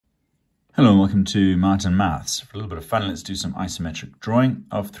Hello and welcome to Martin Maths. For a little bit of fun, let's do some isometric drawing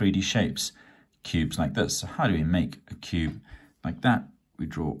of 3D shapes. Cubes like this. So how do we make a cube like that? We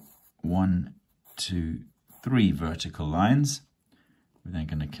draw 1, 2, 3 vertical lines. We're then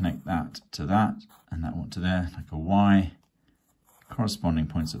going to connect that to that and that one to there, like a Y. Corresponding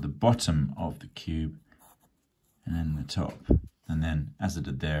points at the bottom of the cube and then the top. And then, as I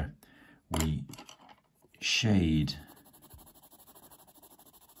did there, we shade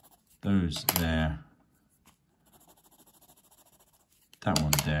those there, that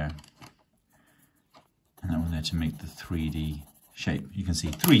one there, and that one there to make the 3D shape. You can see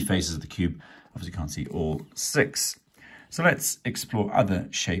 3 faces of the cube. Obviously you can't see all 6. So let's explore other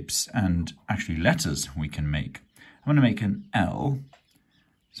shapes and actually letters we can make. I'm going to make an L.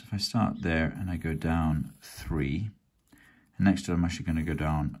 So if I start there and I go down 3, and next to it I'm actually going to go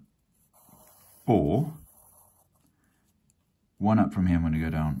down 4. 1 up from here, I'm going to go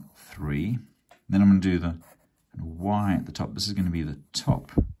down 3. Then I'm going to do the Y at the top. This is going to be the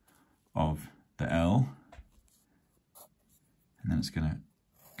top of the L. And then it's going to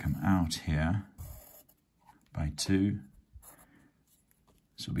come out here by 2.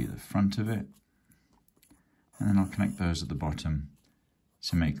 This will be the front of it. And then I'll connect those at the bottom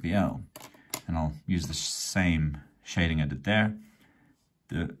to make the L. And I'll use the same shading I did there.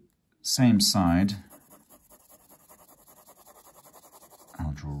 The same side,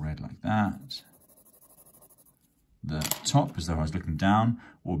 I'll draw red like that. The top, as though I was looking down,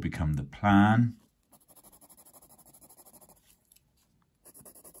 will become the plan.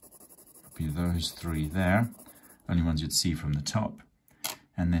 It'll be those 3 there, only ones you'd see from the top.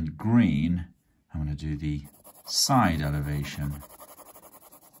 And then green, I'm going to do the side elevation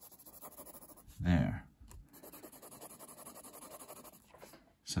there.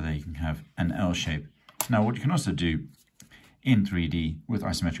 So there you can have an L shape. Now what you can also do in 3D with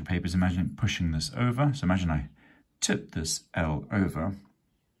isometric papers, imagine pushing this over. So imagine I tip this L over.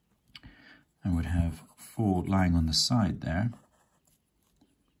 I would have 4 lying on the side there,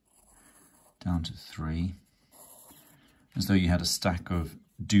 down to 3, as though you had a stack of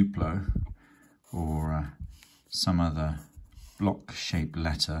Duplo or some other block-shaped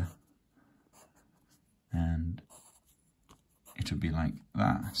letter, and it would be like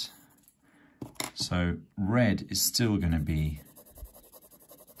that. So red is still going to be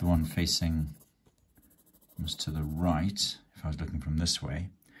the one facing almost to the right, if I was looking from this way.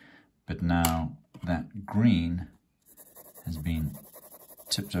 But now that green has been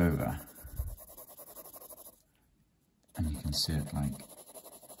tipped over. And you can see it like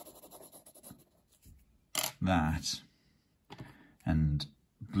that. And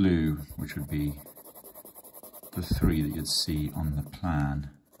blue, which would be the 3 that you'd see on the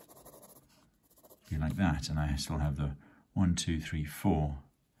plan, like that. And I still have the 1, 2, 3, 4,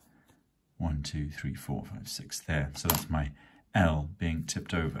 1, 2, 3, 4, 5, 6 there. So that's my L being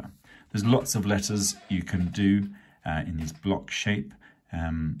tipped over. There's lots of letters you can do in these block shape,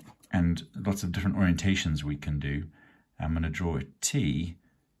 and lots of different orientations we can do. I'm going to draw a T,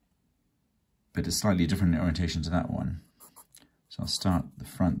 but a slightly different orientation to that one. So I'll start the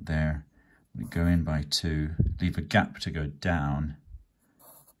front there, we go in by 2, leave a gap to go down.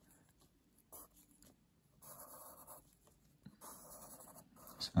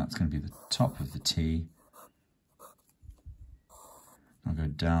 So that's going to be the top of the T. I'll go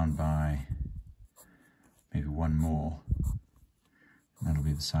down by maybe 1 more. And that'll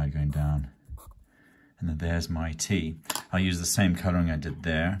be the side going down. And then there's my T. I'll use the same colouring I did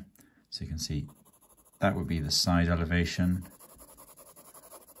there. So you can see that would be the side elevation,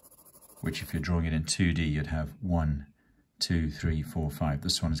 which if you're drawing it in 2D, you'd have 1, 2, 3, 4, 5.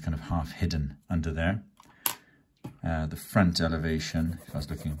 This one is kind of half hidden under there. The front elevation, if I was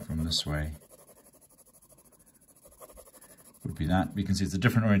looking from this way, would be that. You can see it's a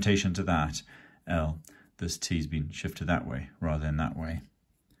different orientation to that L. This T's been shifted that way rather than that way.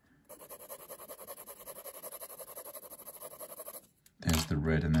 There's the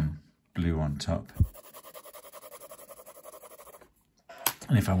red and then blue on top.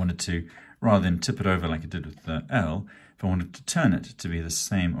 And if I wanted to, rather than tip it over like I did with the L, if I wanted to turn it to be the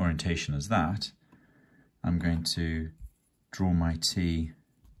same orientation as that, I'm going to draw my T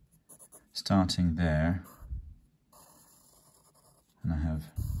starting there, and I have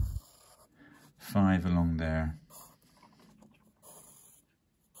 5 along there,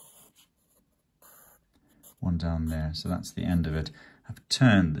 1 down there, so that's the end of it. I've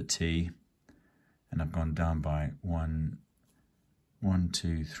turned the T and I've gone down by 1,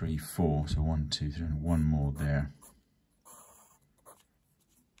 2, 3, 4, so 1, 2, 3, and 1 more there.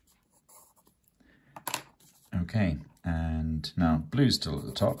 Okay, and now blue's still at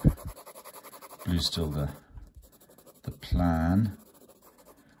the top. Blue's still the plan.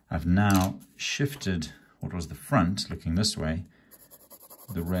 I've now shifted what was the front, looking this way.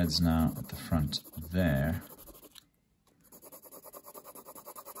 The red's now at the front there.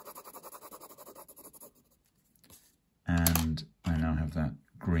 And I now have that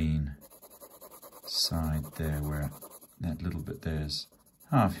green side there where that little bit there is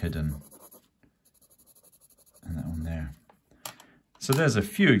half hidden. And that one there. So there's a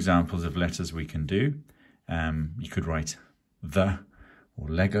few examples of letters we can do. You could write the or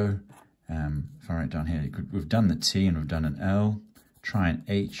Lego. If I write down here, we've done the T and we've done an L. Try an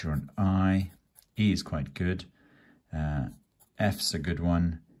H or an I. E is quite good. F's a good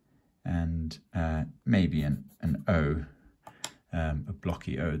one. And maybe an O, a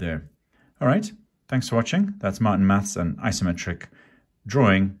blocky O there. All right, thanks for watching. That's Martin Maths and isometric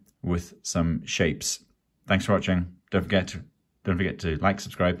drawing with some shapes. Thanks for watching. Don't forget to like,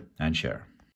 subscribe, and share.